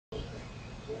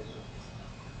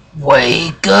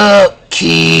Wake up,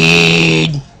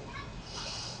 kid.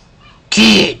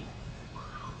 Kid,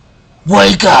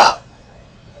 wake up.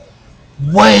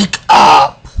 Wake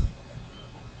up.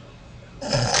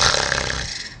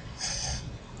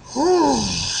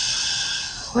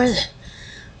 Where the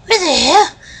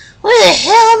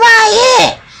hell am I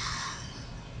at?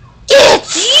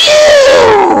 It's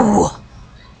you!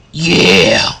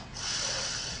 Yeah.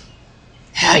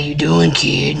 How you doing,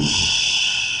 kid?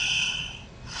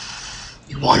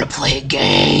 You wanna play a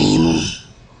game?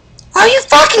 Are you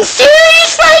fucking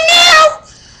serious right now?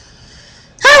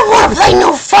 I don't wanna play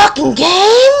no fucking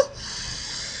game.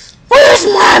 Where's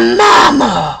my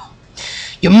mama?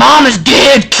 Your mama's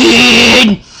dead,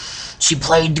 kid! She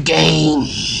played the game.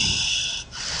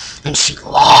 And she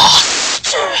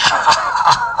lost.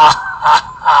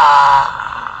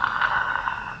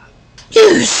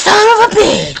 You son of a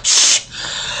bitch.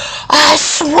 I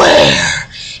swear,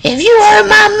 if you hurt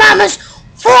my mama's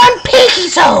one pinky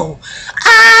toe,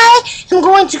 I am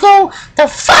going to go the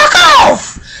fuck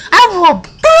off. I will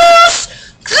Bruce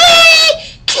Lee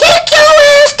kick your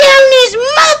ass down these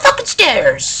motherfucking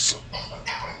stairs.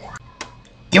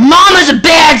 Your mama's a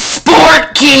bad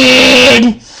sport,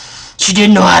 kid! She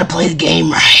didn't know how to play the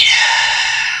game right.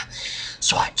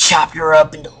 So I chopped her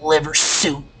up into liver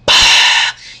soup.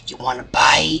 You want a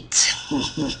bite?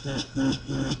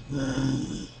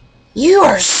 You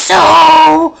are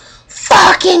so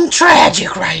fucking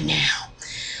tragic right now.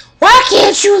 Why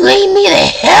can't you leave me the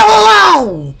hell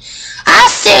alone? I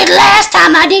said last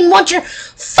time I didn't want your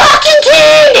fucking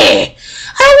candy.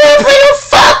 I don't want to play no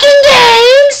fucking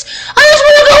games. I just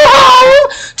want to go home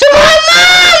to my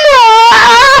mama.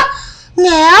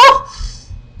 Now,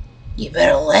 you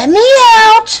better let me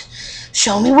out.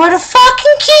 Show me where the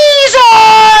fucking keys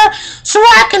are so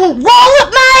I can roll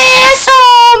up my ass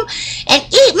home and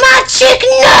eat my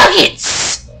chicken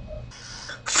nuggets.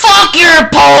 Fuck your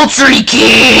poultry,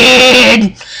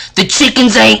 kid! The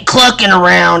chickens ain't clucking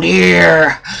around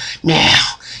here.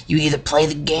 Now, you either play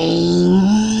the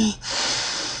game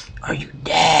or you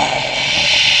die.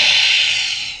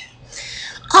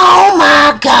 Oh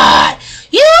my god,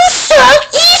 you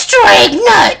suck Easter egg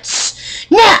nuts!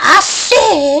 Now I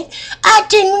said I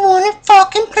didn't want to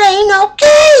fucking play no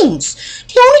games.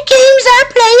 The only games I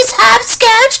play is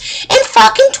hopscotch and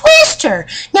fucking Twister.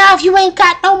 Now if you ain't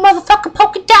got no motherfucking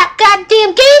polka dot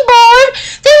goddamn game board,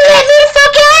 then let me the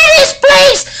fuck out of this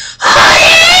place!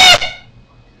 Honey!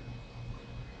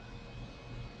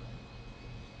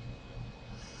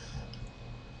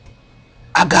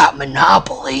 I got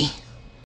Monopoly.